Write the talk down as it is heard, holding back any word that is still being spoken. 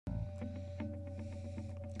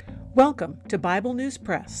Welcome to Bible News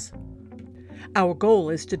Press. Our goal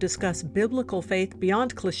is to discuss biblical faith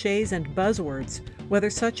beyond cliches and buzzwords, whether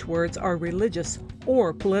such words are religious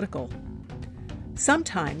or political.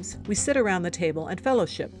 Sometimes we sit around the table and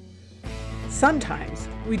fellowship. Sometimes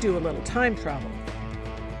we do a little time travel.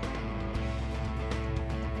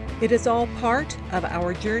 It is all part of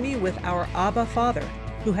our journey with our Abba Father,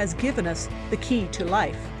 who has given us the key to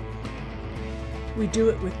life. We do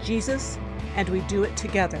it with Jesus, and we do it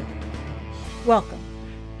together. Welcome.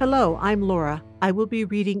 Hello, I'm Laura. I will be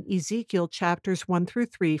reading Ezekiel chapters 1 through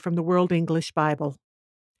 3 from the World English Bible.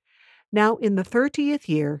 Now, in the 30th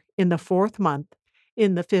year, in the 4th month,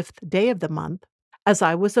 in the 5th day of the month, as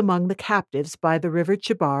I was among the captives by the river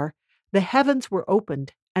Chebar, the heavens were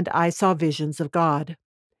opened, and I saw visions of God.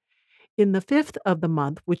 In the 5th of the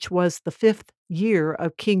month, which was the 5th year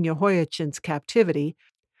of King Jehoiachin's captivity,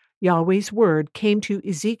 Yahweh's word came to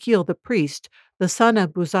Ezekiel the priest, the son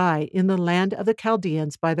of Buzi, in the land of the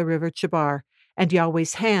Chaldeans by the river Chebar, and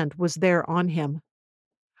Yahweh's hand was there on him.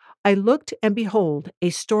 I looked, and behold,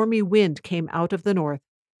 a stormy wind came out of the north,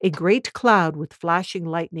 a great cloud with flashing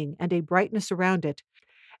lightning, and a brightness around it,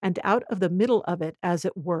 and out of the middle of it, as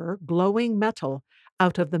it were, glowing metal,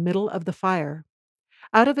 out of the middle of the fire.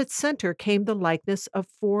 Out of its center came the likeness of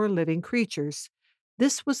 4 living creatures.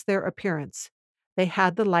 This was their appearance. They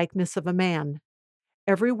had the likeness of a man.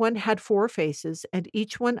 Every one had 4 faces, and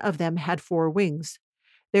each one of them had 4 wings.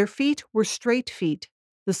 Their feet were straight feet.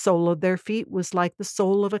 The sole of their feet was like the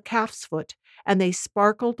sole of a calf's foot, and they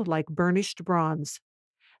sparkled like burnished bronze.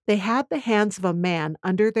 They had the hands of a man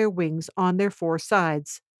under their wings on their 4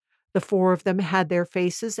 sides. The 4 of them had their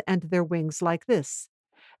faces and their wings like this.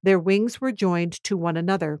 Their wings were joined to one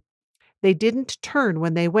another. They didn't turn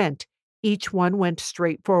when they went. Each one went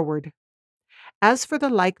straight forward. As for the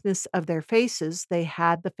likeness of their faces, they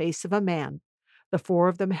had the face of a man. The 4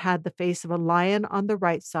 of them had the face of a lion on the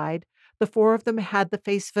right side. The 4 of them had the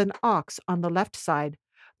face of an ox on the left side.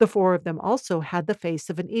 The 4 of them also had the face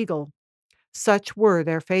of an eagle. Such were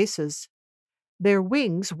their faces. Their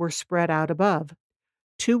wings were spread out above.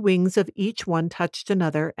 2 wings of each one touched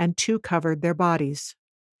another, and 2 covered their bodies.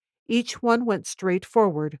 Each one went straight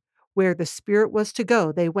forward. Where the Spirit was to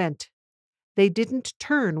go, they went. They didn't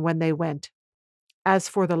turn when they went. As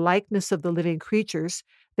for the likeness of the living creatures,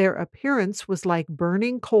 their appearance was like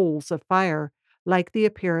burning coals of fire, like the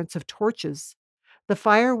appearance of torches. The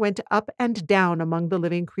fire went up and down among the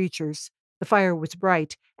living creatures. The fire was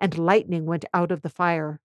bright, and lightning went out of the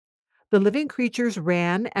fire. The living creatures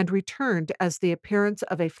ran and returned as the appearance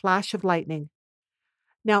of a flash of lightning.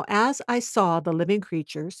 Now, as I saw the living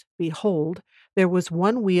creatures, behold, there was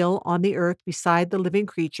one wheel on the earth beside the living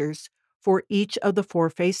creatures, for each of the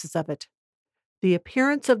 4 faces of it. The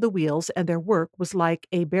appearance of the wheels and their work was like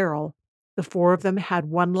a barrel. The 4 of them had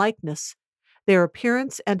one likeness. Their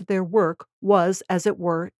appearance and their work was, as it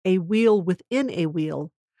were, a wheel within a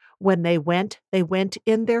wheel. When they went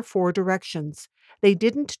in their 4 directions. They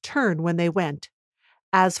didn't turn when they went.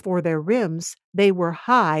 As for their rims, they were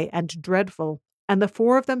high and dreadful, and the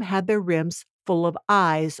 4 of them had their rims full of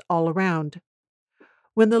eyes all around.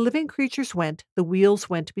 When the living creatures went, the wheels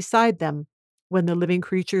went beside them. When the living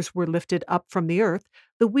creatures were lifted up from the earth,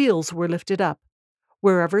 the wheels were lifted up.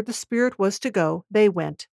 Wherever the Spirit was to go, they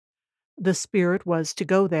went. The Spirit was to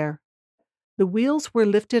go there. The wheels were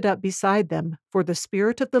lifted up beside them, for the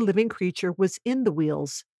spirit of the living creature was in the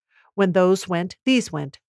wheels. When those went, these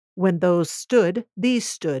went. When those stood, these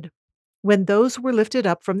stood. When those were lifted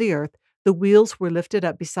up from the earth, the wheels were lifted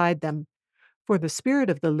up beside them, for the spirit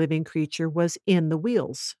of the living creature was in the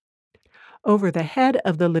wheels. Over the head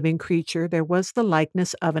of the living creature there was the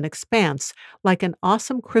likeness of an expanse, like an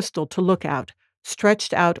awesome crystal to look at,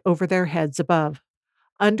 stretched out over their heads above.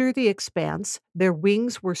 Under the expanse, their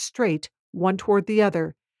wings were straight, one toward the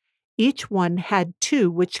other. Each one had 2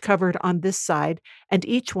 which covered on this side, and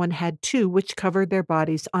each one had 2 which covered their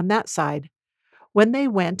bodies on that side. When they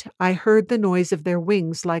went, I heard the noise of their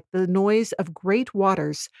wings like the noise of great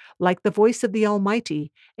waters, like the voice of the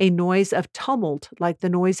Almighty, a noise of tumult like the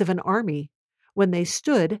noise of an army. When they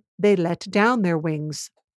stood, they let down their wings.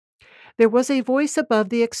 There was a voice above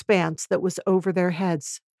the expanse that was over their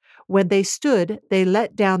heads. When they stood, they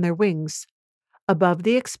let down their wings. Above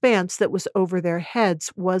the expanse that was over their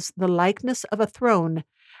heads was the likeness of a throne,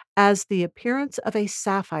 as the appearance of a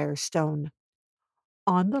sapphire stone.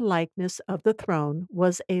 On the likeness of the throne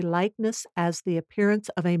was a likeness as the appearance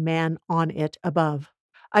of a man on it above.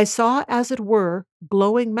 I saw, as it were,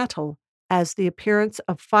 glowing metal, as the appearance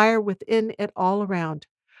of fire within it all around,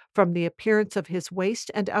 from the appearance of his waist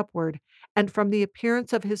and upward, and from the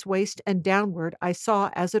appearance of his waist and downward I saw,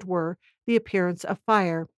 as it were, the appearance of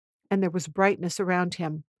fire, and there was brightness around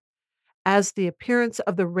him. As the appearance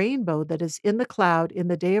of the rainbow that is in the cloud in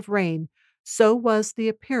the day of rain, so was the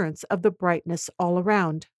appearance of the brightness all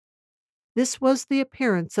around. This was the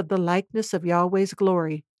appearance of the likeness of Yahweh's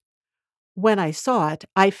glory. When I saw it,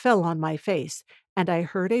 I fell on my face, and I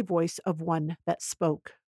heard a voice of one that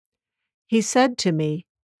spoke. He said to me,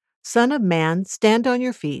 Son of man, stand on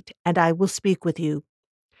your feet, and I will speak with you.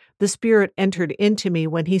 The Spirit entered into me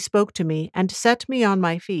when he spoke to me, and set me on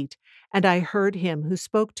my feet, and I heard him who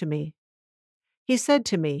spoke to me. He said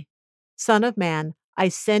to me, Son of man, I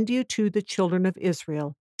send you to the children of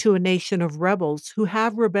Israel, to a nation of rebels who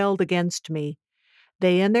have rebelled against me.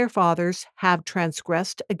 They and their fathers have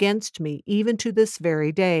transgressed against me, even to this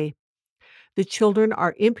very day. The children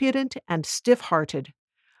are impudent and stiff-hearted.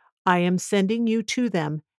 I am sending you to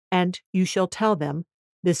them, and you shall tell them,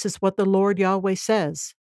 This is what the Lord Yahweh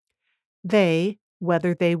says. They,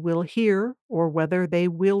 whether they will hear or whether they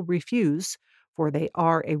will refuse, for they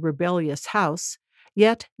are a rebellious house,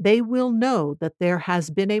 yet they will know that there has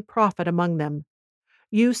been a prophet among them.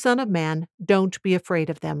 You, son of man, don't be afraid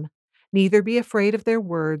of them, neither be afraid of their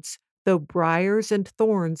words, though briars and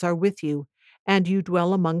thorns are with you, and you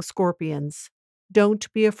dwell among scorpions.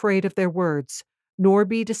 Don't be afraid of their words, nor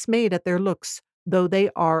be dismayed at their looks, though they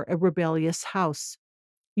are a rebellious house.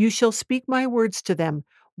 You shall speak my words to them,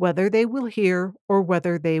 whether they will hear or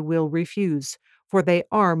whether they will refuse, for they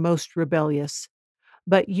are most rebellious.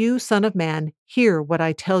 But you, son of man, hear what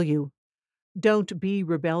I tell you. Don't be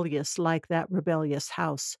rebellious like that rebellious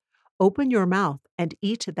house. Open your mouth and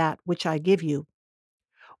eat that which I give you.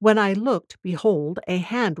 When I looked, behold, a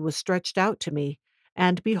hand was stretched out to me,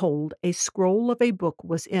 and behold, a scroll of a book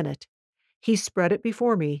was in it. He spread it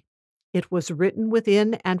before me. It was written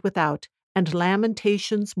within and without, and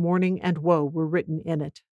lamentations, mourning, and woe were written in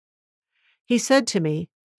it. He said to me,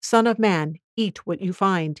 Son of man, eat what you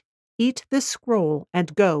find. Eat this scroll,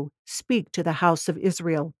 and go, speak to the house of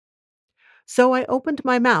Israel. So I opened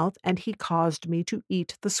my mouth, and he caused me to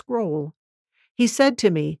eat the scroll. He said to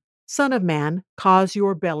me, Son of man, cause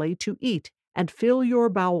your belly to eat, and fill your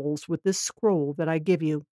bowels with this scroll that I give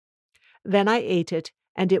you. Then I ate it,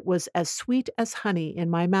 and it was as sweet as honey in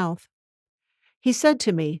my mouth. He said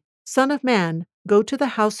to me, Son of man, go to the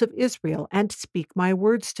house of Israel, and speak my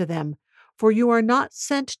words to them, for you are not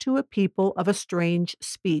sent to a people of a strange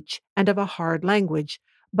speech and of a hard language,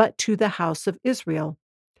 but to the house of Israel.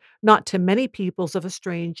 Not to many peoples of a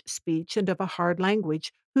strange speech and of a hard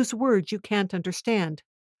language, whose words you can't understand.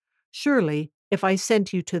 Surely, if I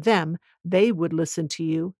sent you to them, they would listen to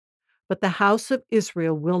you. But the house of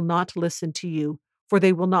Israel will not listen to you, for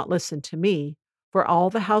they will not listen to me. For all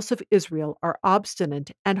the house of Israel are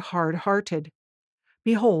obstinate and hard-hearted.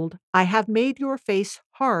 Behold, I have made your face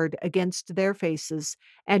hard against their faces,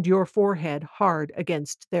 and your forehead hard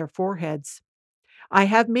against their foreheads. I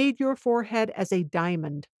have made your forehead as a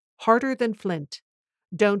diamond, harder than flint.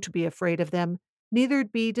 Don't be afraid of them, neither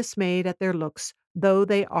be dismayed at their looks, though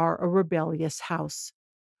they are a rebellious house.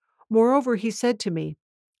 Moreover, he said to me,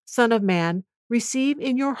 Son of man, receive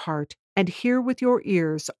in your heart and hear with your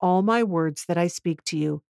ears all my words that I speak to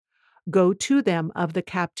you. Go to them of the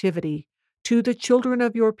captivity, to the children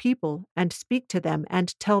of your people, and speak to them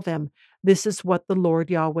and tell them, This is what the Lord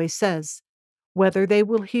Yahweh says, whether they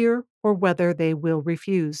will hear or whether they will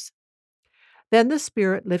refuse. Then the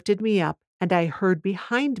Spirit lifted me up, and I heard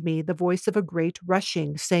behind me the voice of a great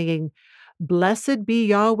rushing, saying, Blessed be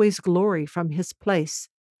Yahweh's glory from his place.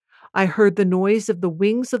 I heard the noise of the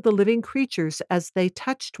wings of the living creatures as they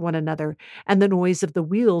touched one another, and the noise of the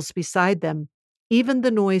wheels beside them, even the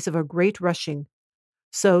noise of a great rushing.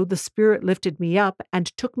 So the Spirit lifted me up and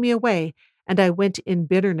took me away, and I went in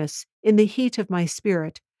bitterness, in the heat of my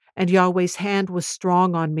spirit, and Yahweh's hand was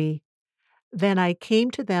strong on me. Then I came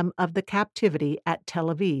to them of the captivity at Tel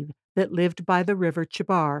Aviv, that lived by the river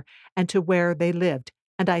Chebar, and to where they lived,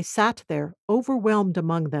 and I sat there, overwhelmed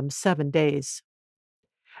among them 7 days.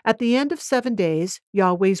 At the end of 7 days,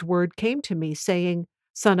 Yahweh's word came to me, saying,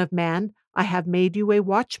 Son of man, I have made you a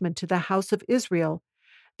watchman to the house of Israel.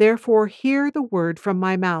 Therefore hear the word from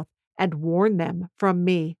my mouth, and warn them from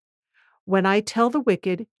me. When I tell the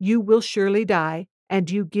wicked, You will surely die, and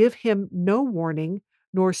you give him no warning,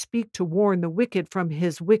 nor speak to warn the wicked from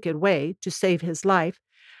his wicked way, to save his life,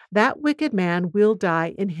 that wicked man will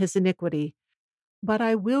die in his iniquity. But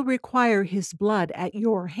I will require his blood at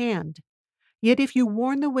your hand. Yet if you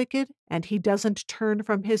warn the wicked, and he doesn't turn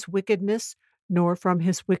from his wickedness, nor from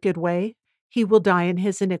his wicked way, he will die in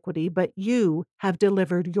his iniquity, but you have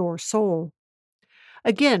delivered your soul.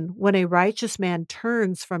 Again, when a righteous man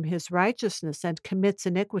turns from his righteousness and commits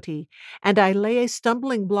iniquity, and I lay a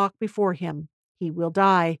stumbling block before him, he will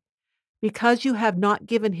die. Because you have not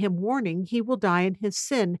given him warning, he will die in his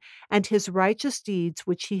sin, and his righteous deeds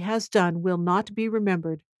which he has done will not be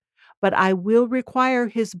remembered. But I will require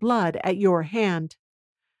his blood at your hand.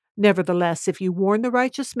 Nevertheless, if you warn the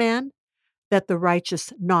righteous man that the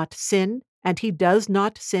righteous not sin, and he does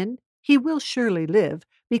not sin, he will surely live,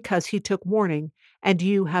 because he took warning, and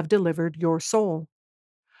you have delivered your soul.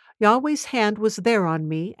 Yahweh's hand was there on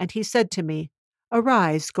me, and he said to me,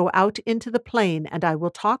 Arise, go out into the plain, and I will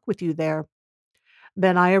talk with you there.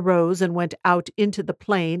 Then I arose and went out into the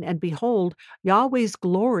plain, and behold, Yahweh's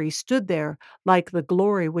glory stood there, like the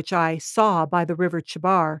glory which I saw by the river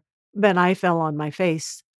Chebar. Then I fell on my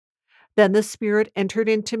face. Then the Spirit entered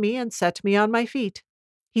into me and set me on my feet.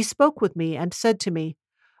 He spoke with me and said to me,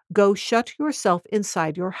 Go shut yourself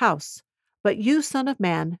inside your house. But you, son of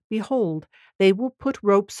man, behold, they will put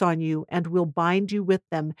ropes on you and will bind you with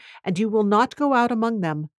them, and you will not go out among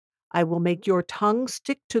them. I will make your tongue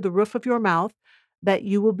stick to the roof of your mouth, that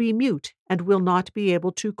you will be mute and will not be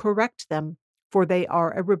able to correct them, for they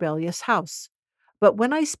are a rebellious house. But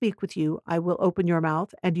when I speak with you, I will open your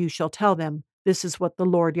mouth, and you shall tell them, This is what the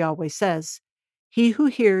Lord Yahweh says. He who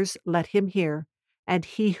hears, let him hear, and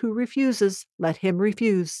he who refuses, let him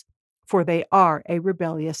refuse, for they are a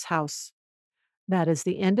rebellious house. That is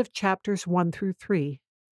the end of chapters 1 through 3.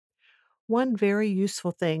 One very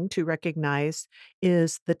useful thing to recognize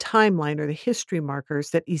is the timeline or the history markers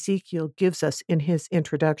that Ezekiel gives us in his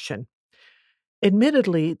introduction.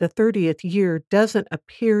 Admittedly, the 30th year doesn't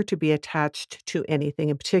appear to be attached to anything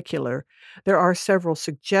in particular. There are several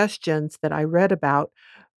suggestions that I read about,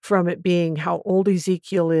 from it being how old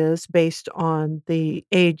Ezekiel is based on the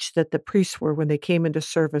age that the priests were when they came into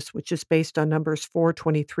service, which is based on Numbers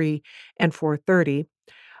 4:23 and 4:30,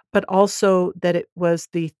 but also that it was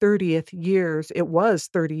 30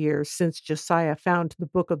 years since Josiah found the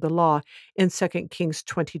book of the law in 2 Kings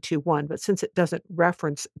 22:1. But since it doesn't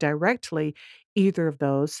reference directly either of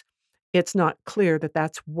those, it's not clear that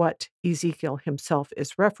that's what Ezekiel himself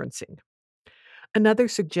is referencing. Another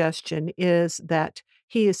suggestion is that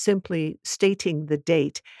he is simply stating the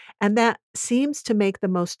date, and that seems to make the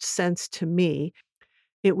most sense to me.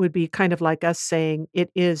 It would be kind of like us saying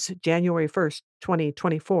it is January 1st,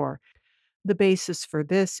 2024. The basis for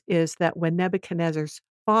this is that when Nebuchadnezzar's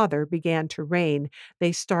father began to reign,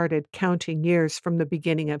 they started counting years from the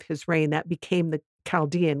beginning of his reign. That became the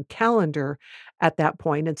Chaldean calendar at that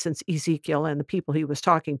point. And since Ezekiel and the people he was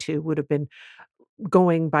talking to would have been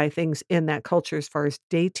going by things in that culture as far as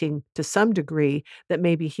dating to some degree, that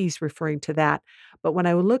maybe he's referring to that. But when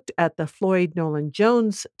I looked at the Floyd Nolan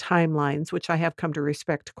Jones timelines, which I have come to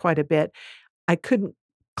respect quite a bit, I couldn't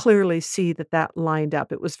clearly see that that lined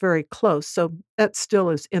up. It was very close, so that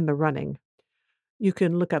still is in the running. You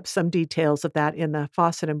can look up some details of that in the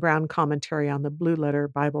Fawcett and Brown commentary on the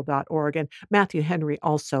blueletterbible.org, and Matthew Henry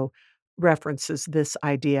also references this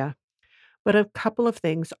idea. But a couple of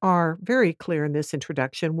things are very clear in this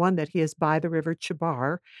introduction. One, that he is by the river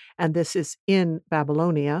Chebar, and this is in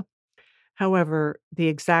Babylonia. However, the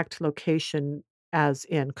exact location, as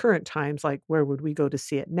in current times, like where would we go to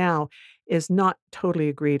see it now, is not totally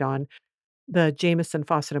agreed on. The Jameson,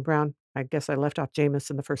 Fawcett, and Brown, I guess I left off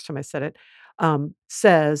Jameson the first time I said it,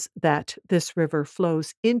 says that this river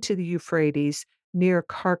flows into the Euphrates near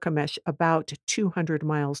Carchemish, about 200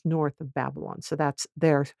 miles north of Babylon. So that's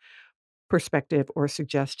their perspective or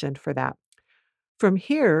suggestion for that. From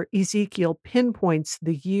here, Ezekiel pinpoints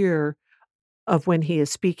the year of when he is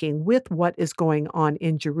speaking with what is going on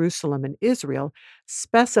in Jerusalem and Israel,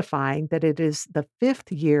 specifying that it is the 5th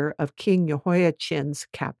year of King Jehoiachin's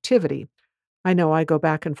captivity. I know I go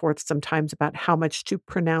back and forth sometimes about how much to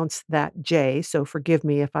pronounce that J, so forgive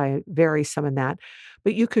me if I vary some in that.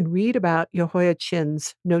 But you can read about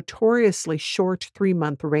Jehoiachin's notoriously short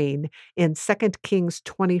 3-month reign in 2 Kings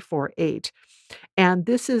 24:8. And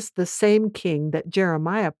this is the same king that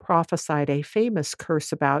Jeremiah prophesied a famous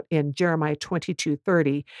curse about in Jeremiah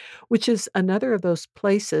 22:30, which is another of those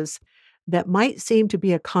places that might seem to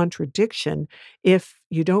be a contradiction if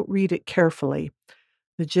you don't read it carefully.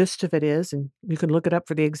 The gist of it is, and you can look it up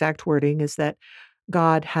for the exact wording, is that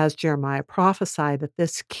God has Jeremiah prophesy that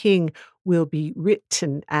this king will be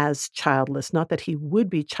written as childless, not that he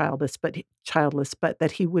would be childless, but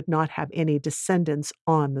that he would not have any descendants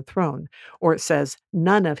on the throne. Or it says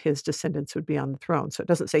none of his descendants would be on the throne. So it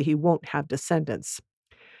doesn't say he won't have descendants.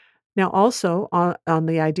 Now, also on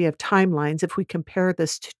the idea of timelines, if we compare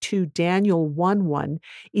this to Daniel 1:1,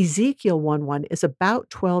 Ezekiel 1:1 is about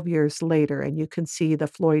 12 years later, and you can see the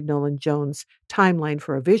Floyd Nolan Jones timeline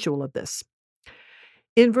for a visual of this.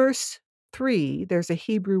 In verse 3, there's a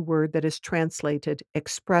Hebrew word that is translated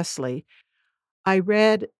expressly. I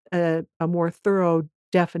read a more thorough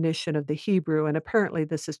definition of the Hebrew, and apparently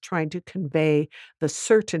this is trying to convey the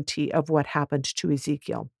certainty of what happened to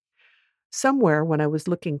Ezekiel. Somewhere when I was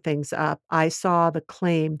looking things up, I saw the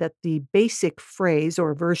claim that the basic phrase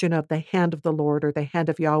or version of the hand of the Lord or the hand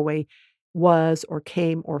of Yahweh was or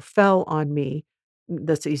came or fell on me,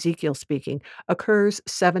 that's Ezekiel speaking, occurs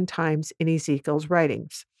 7 times in Ezekiel's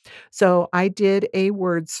writings. So I did a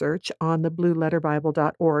word search on the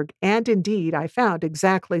blueletterbible.org, and indeed I found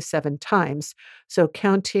exactly 7 times. So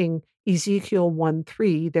counting Ezekiel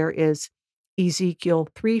 1:3, there is Ezekiel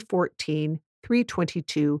 3:14,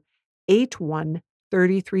 3:22, 8:1,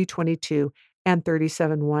 33:22, and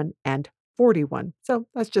 37:1 and 41. So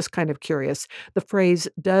that's just kind of curious. The phrase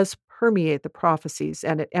does permeate the prophecies,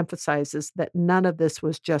 and it emphasizes that none of this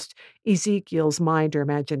was just Ezekiel's mind or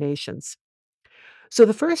imaginations. So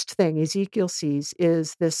the first thing Ezekiel sees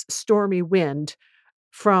is this stormy wind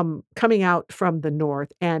from coming out from the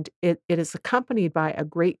north, and it is accompanied by a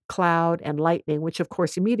great cloud and lightning, which of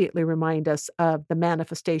course immediately remind us of the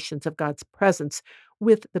manifestations of God's presence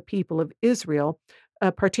with the people of Israel,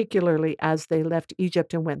 particularly as they left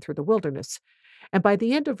Egypt and went through the wilderness. And by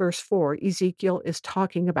the end of verse 4, Ezekiel is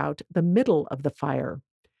talking about the middle of the fire.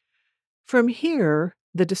 From here,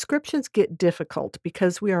 the descriptions get difficult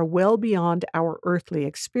because we are well beyond our earthly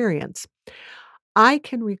experience. I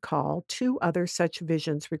can recall 2 other such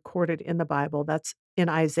visions recorded in the Bible. That's in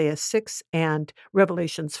Isaiah 6 and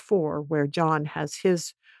Revelations 4, where John has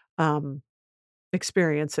his, um,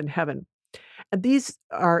 experience in heaven. And these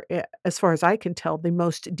are, as far as I can tell, the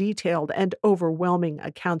most detailed and overwhelming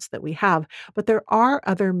accounts that we have, but there are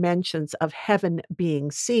other mentions of heaven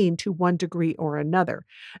being seen to one degree or another.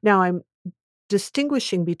 Now, I'm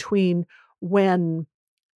distinguishing between when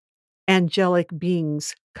angelic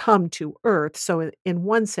beings come to earth. So in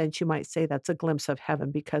one sense, you might say that's a glimpse of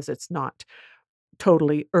heaven because it's not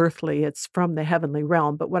totally earthly, it's from the heavenly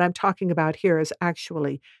realm. But what I'm talking about here is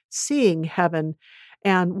actually seeing heaven.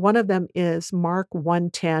 And one of them is Mark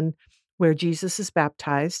 1:10, where Jesus is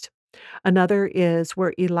baptized. Another is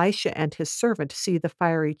where Elisha and his servant see the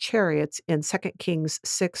fiery chariots in 2 Kings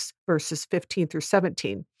 6, verses 15 through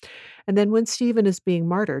 17. And then when Stephen is being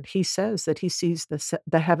martyred, he says that he sees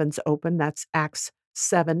the heavens open. That's Acts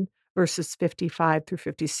 7, verses 55 through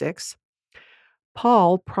 56.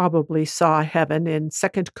 Paul probably saw heaven in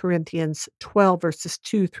 2 Corinthians 12, verses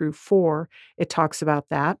 2 through 4. It talks about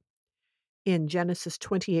that. In Genesis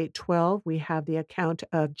 28:12, we have the account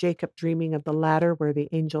of Jacob dreaming of the ladder where the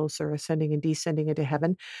angels are ascending and descending into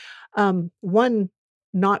heaven. One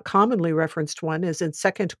not commonly referenced one is in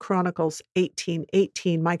 2 Chronicles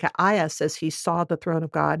 18:18. Micaiah says he saw the throne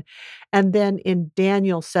of God. And then in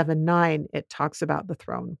Daniel 7:9, it talks about the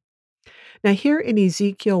throne. Now, here in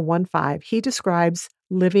Ezekiel 1:5, he describes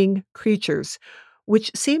living creatures, which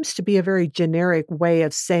seems to be a very generic way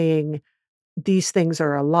of saying these things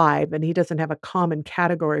are alive, and he doesn't have a common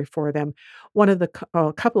category for them. One of the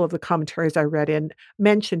a couple of the commentaries I read in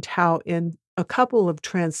mentioned how in a couple of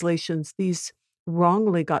translations, these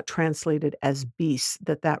wrongly got translated as beasts,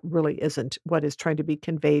 that really isn't what is trying to be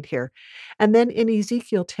conveyed here. And then in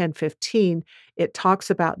Ezekiel 10:15, it talks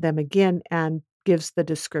about them again and gives the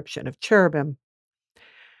description of cherubim.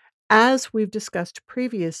 As we've discussed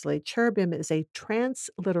previously, cherubim is a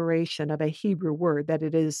transliteration of a Hebrew word, that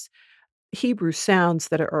it is Hebrew sounds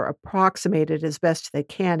that are approximated as best they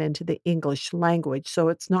can into the English language, so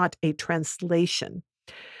it's not a translation.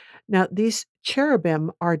 Now, these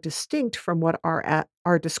cherubim are distinct from what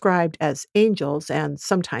are described as angels and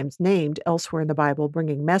sometimes named elsewhere in the Bible,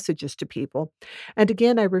 bringing messages to people. And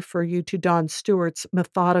again, I refer you to Don Stewart's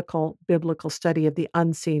methodical biblical study of the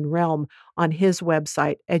unseen realm on his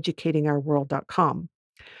website, educatingourworld.com.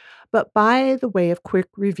 But by the way of quick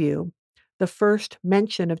review, the first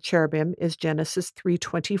mention of cherubim is Genesis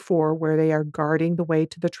 3:24, where they are guarding the way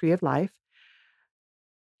to the tree of life.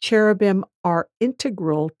 Cherubim are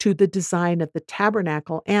integral to the design of the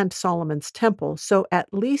tabernacle and Solomon's temple. So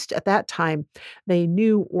at least at that time, they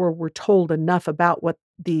knew or were told enough about what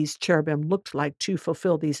these cherubim looked like to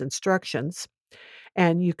fulfill these instructions.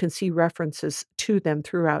 And you can see references to them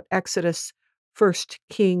throughout Exodus, First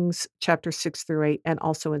Kings chapter 6 through 8, and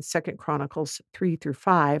also in Second Chronicles 3 through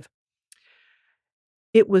 5.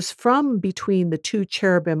 It was from between the 2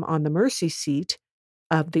 cherubim on the mercy seat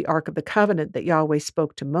of the Ark of the Covenant that Yahweh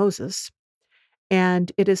spoke to Moses.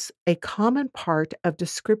 And it is a common part of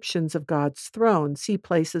descriptions of God's throne. See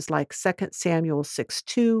places like 2 Samuel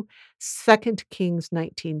 6:2, 2 Kings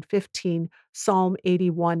 19:15, Psalm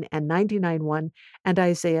 81 and 99:1, and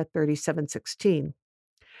Isaiah 37:16.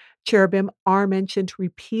 Cherubim are mentioned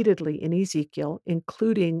repeatedly in Ezekiel,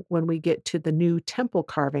 including when we get to the new temple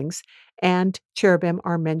carvings, and cherubim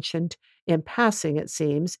are mentioned in passing, it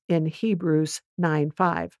seems, in Hebrews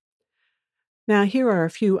 9:5. Now, here are a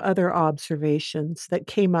few other observations that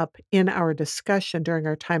came up in our discussion during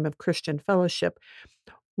our time of Christian fellowship.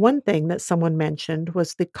 One thing that someone mentioned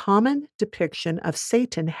was the common depiction of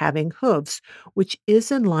Satan having hooves, which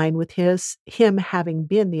is in line with him having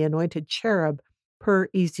been the anointed cherub per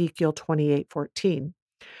Ezekiel 28:14.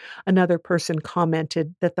 Another person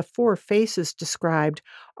commented that the four faces described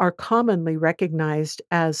are commonly recognized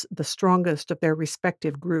as the strongest of their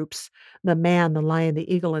respective groups: the man, the lion,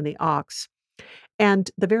 the eagle, and the ox.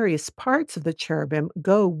 And the various parts of the cherubim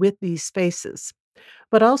go with these faces.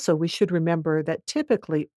 But also, we should remember that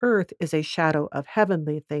typically earth is a shadow of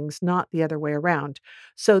heavenly things, not the other way around.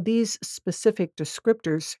 So these specific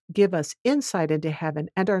descriptors give us insight into heaven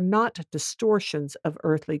and are not distortions of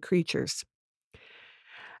earthly creatures.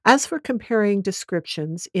 As for comparing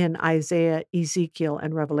descriptions in Isaiah, Ezekiel,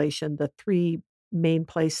 and Revelation, the three main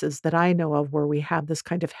places that I know of where we have this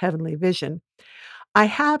kind of heavenly vision, I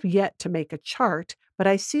have yet to make a chart, but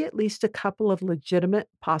I see at least a couple of legitimate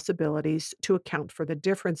possibilities to account for the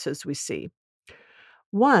differences we see.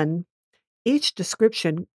 One, each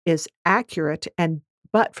description is accurate and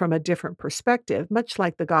but from a different perspective, much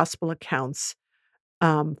like the gospel accounts.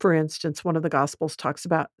 For instance, one of the gospels talks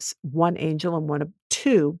about one angel and one of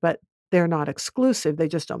two, but they're not exclusive. They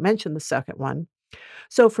just don't mention the second one.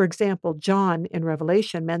 So, for example, John in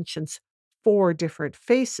Revelation mentions four different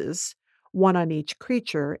faces, one on each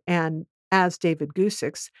creature. And as David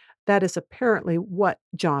Gusik's, that is apparently what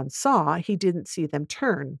John saw. He didn't see them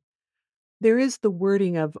turn. There is the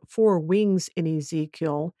wording of four wings in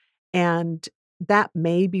Ezekiel, and that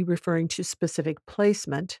may be referring to specific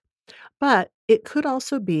placement. But it could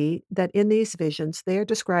also be that in these visions, they are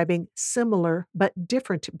describing similar but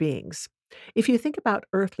different beings. If you think about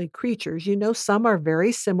earthly creatures, you know some are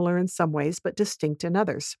very similar in some ways but distinct in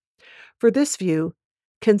others. For this view,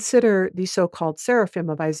 consider the so called seraphim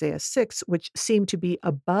of Isaiah 6, which seem to be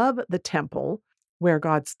above the temple where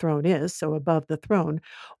God's throne is, so above the throne,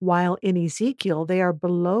 while in Ezekiel they are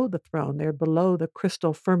below the throne, they're below the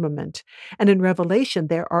crystal firmament. And in Revelation,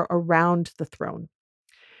 they are around the throne.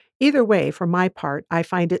 Either way, for my part, I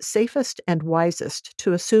find it safest and wisest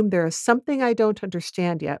to assume there is something I don't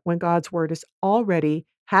understand yet when God's word has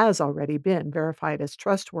already been verified as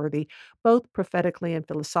trustworthy, both prophetically and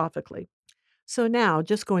philosophically. So now,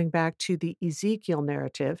 just going back to the Ezekiel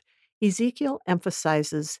narrative, Ezekiel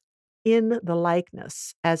emphasizes in the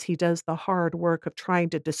likeness as he does the hard work of trying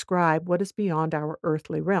to describe what is beyond our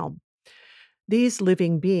earthly realm. These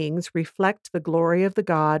living beings reflect the glory of the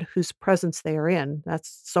God whose presence they are in.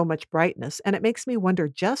 That's so much brightness. And it makes me wonder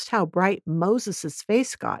just how bright Moses'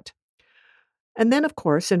 face got. And then, of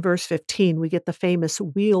course, in verse 15, we get the famous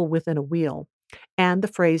wheel within a wheel and the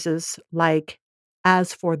phrases like,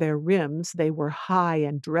 as for their rims, they were high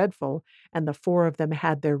and dreadful, and the four of them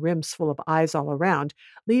had their rims full of eyes all around,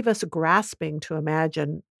 leave us grasping to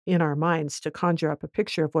imagine in our minds to conjure up a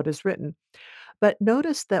picture of what is written. But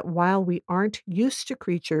notice that while we aren't used to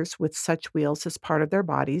creatures with such wheels as part of their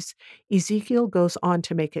bodies, Ezekiel goes on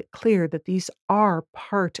to make it clear that these are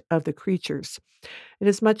part of the creatures. It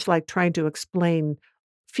is much like trying to explain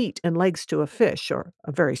feet and legs to a fish, or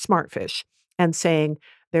a very smart fish, and saying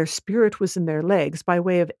their spirit was in their legs by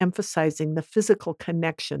way of emphasizing the physical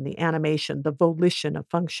connection, the animation, the volition of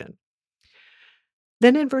function.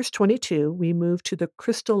 Then in verse 22, we move to the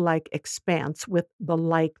crystal like expanse with the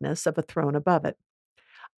likeness of a throne above it.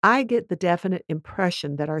 I get the definite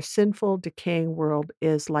impression that our sinful, decaying world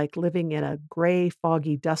is like living in a gray,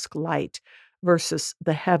 foggy dusk light versus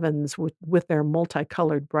the heavens with their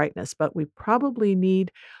multicolored brightness, but we probably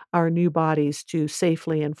need our new bodies to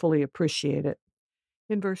safely and fully appreciate it.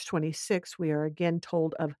 In verse 26, we are again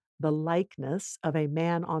told of the likeness of a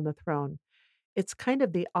man on the throne. It's kind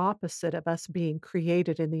of the opposite of us being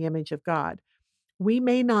created in the image of God. We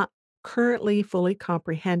may not currently fully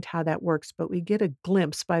comprehend how that works, but we get a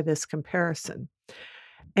glimpse by this comparison.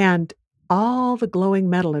 And all the glowing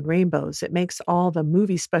metal and rainbows, it makes all the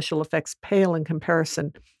movie special effects pale in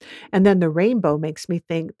comparison. And then the rainbow makes me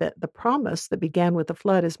think that the promise that began with the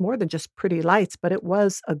flood is more than just pretty lights, but it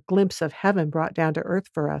was a glimpse of heaven brought down to earth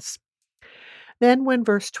for us. Then, when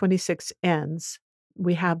verse 26 ends,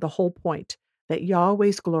 we have the whole point that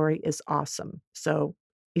Yahweh's glory is awesome. So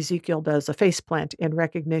Ezekiel does a faceplant in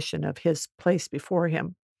recognition of his place before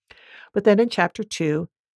him. But then in chapter 2,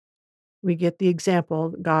 we get the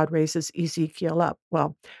example God raises Ezekiel up.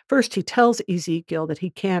 Well, first he tells Ezekiel that he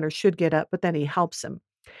can or should get up, but then he helps him.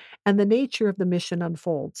 and the nature of the mission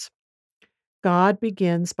unfolds. God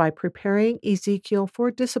begins by preparing Ezekiel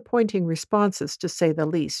for disappointing responses, to say the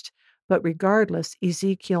least. But regardless,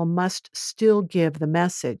 Ezekiel must still give the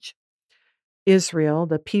message. Israel,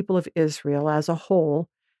 the people of Israel as a whole,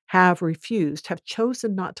 have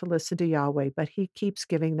chosen not to listen to Yahweh, but he keeps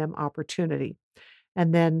giving them opportunity.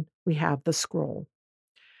 And then we have the scroll.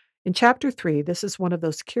 In chapter 3, this is one of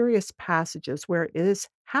those curious passages where it is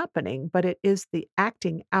happening, but it is the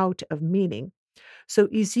acting out of meaning. So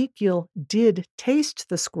Ezekiel did taste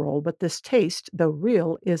the scroll, but this taste, though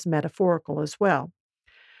real, is metaphorical as well.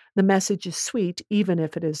 The message is sweet, even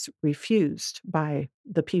if it is refused by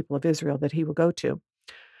the people of Israel that he will go to.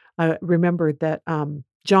 I remembered that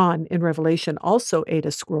John in Revelation also ate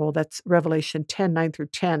a scroll. That's Revelation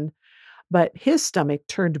 10:9-10. But his stomach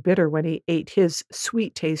turned bitter when he ate his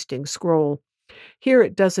sweet tasting scroll. Here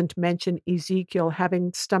it doesn't mention Ezekiel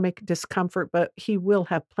having stomach discomfort, but he will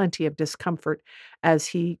have plenty of discomfort as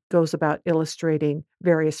he goes about illustrating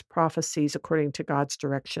various prophecies according to God's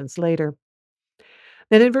directions later.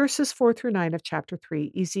 Then in verses 4-9 of chapter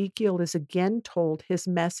 3, Ezekiel is again told his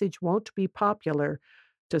message won't be popular,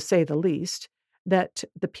 to say the least, that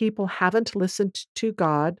the people haven't listened to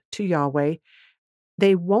God, to Yahweh.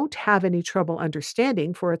 They won't have any trouble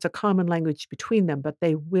understanding, for it's a common language between them, but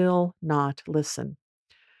they will not listen.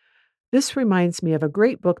 This reminds me of a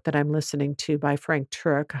great book that I'm listening to by Frank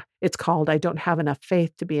Turek. It's called I Don't Have Enough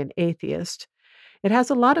Faith to Be an Atheist. It has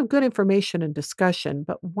a lot of good information and discussion,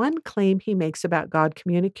 but one claim he makes about God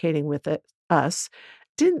communicating with us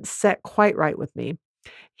didn't set quite right with me.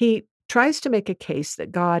 He tries to make a case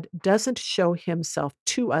that God doesn't show himself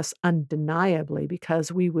to us undeniably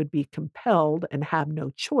because we would be compelled and have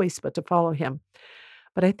no choice but to follow him.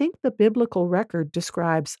 But I think the biblical record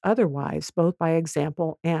describes otherwise, both by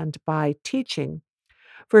example and by teaching.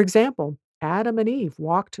 For example, Adam and Eve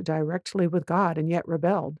walked directly with God and yet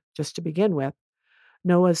rebelled, just to begin with.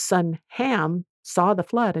 Noah's son Ham saw the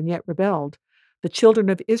flood and yet rebelled. The children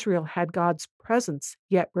of Israel had God's presence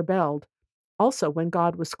yet rebelled. Also, when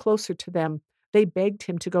God was closer to them, they begged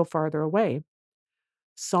him to go farther away.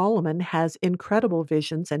 Solomon has incredible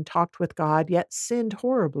visions and talked with God, yet sinned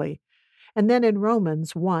horribly. And then in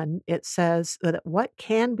Romans 1, it says that what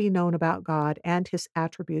can be known about God and his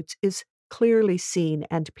attributes is clearly seen,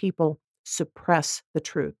 and people suppress the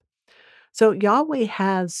truth. So Yahweh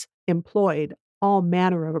has employed all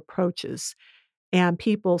manner of approaches, and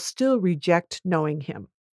people still reject knowing him.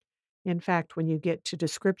 In fact, when you get to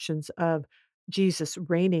descriptions of Jesus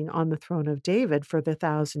reigning on the throne of David for the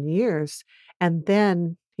 1,000 years, and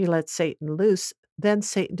then he lets Satan loose, then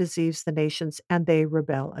Satan deceives the nations and they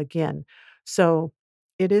rebel again. So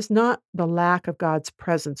it is not the lack of God's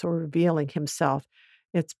presence or revealing himself.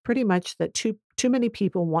 It's pretty much that too many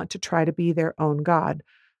people want to try to be their own God.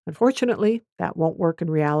 Unfortunately, that won't work in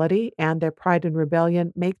reality, and their pride and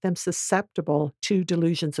rebellion make them susceptible to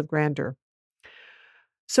delusions of grandeur.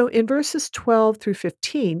 So in verses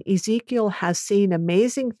 12-15, Ezekiel has seen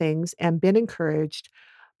amazing things and been encouraged,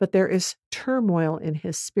 but there is turmoil in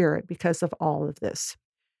his spirit because of all of this.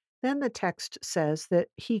 Then the text says that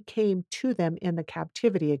he came to them in the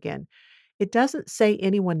captivity again. It doesn't say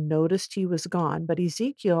anyone noticed he was gone, but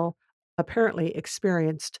Ezekiel apparently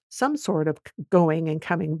experienced some sort of going and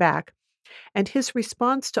coming back. And his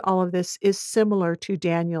response to all of this is similar to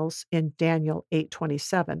Daniel's in Daniel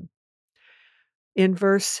 8:27. In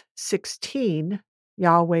verse 16,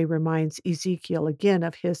 Yahweh reminds Ezekiel again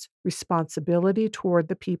of his responsibility toward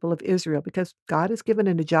the people of Israel because God has given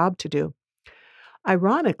him a job to do.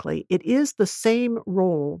 Ironically, it is the same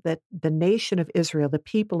role that the nation of Israel, the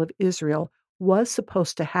people of Israel, was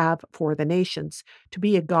supposed to have for the nations, to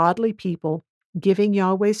be a godly people, giving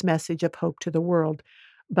Yahweh's message of hope to the world.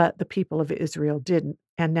 But the people of Israel didn't.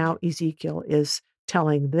 And now Ezekiel is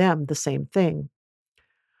telling them the same thing.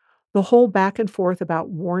 The whole back and forth about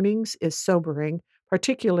warnings is sobering,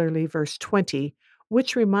 particularly verse 20,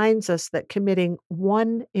 which reminds us that committing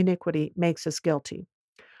one iniquity makes us guilty.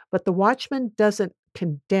 But the watchman doesn't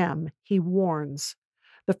condemn, he warns.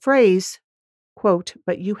 The phrase, quote,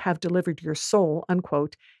 "but you have delivered your soul,"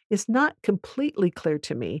 unquote, is not completely clear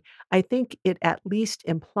to me. I think it at least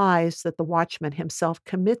implies that the watchman himself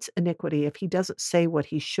commits iniquity if he doesn't say what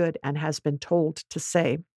he should and has been told to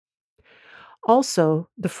say. Also,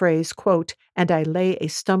 the phrase, quote, "and I lay a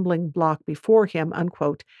stumbling block before him,"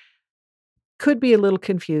 unquote, could be a little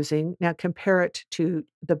confusing. Now, compare it to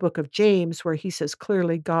the book of James, where he says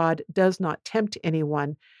clearly God does not tempt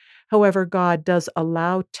anyone. However, God does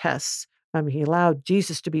allow tests. He allowed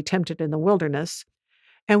Jesus to be tempted in the wilderness.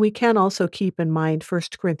 And we can also keep in mind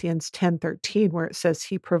 1 Corinthians 10:13, where it says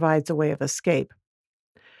he provides a way of escape.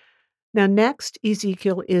 Now, next,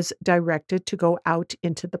 Ezekiel is directed to go out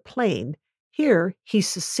into the plain. Here, he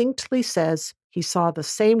succinctly says he saw the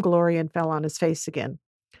same glory and fell on his face again.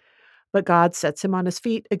 But God sets him on his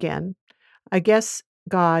feet again. I guess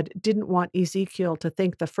God didn't want Ezekiel to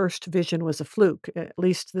think the first vision was a fluke. At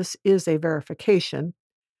least this is a verification.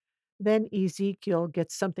 Then Ezekiel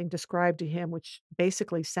gets something described to him which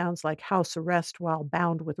basically sounds like house arrest while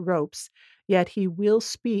bound with ropes, yet he will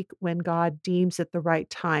speak when God deems it the right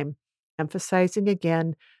time, emphasizing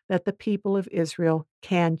again that the people of Israel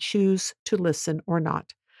can choose to listen or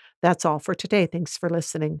not. That's all for today. Thanks for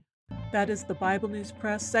listening. That is the Bible News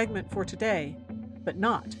Press segment for today, but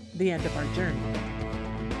not the end of our journey.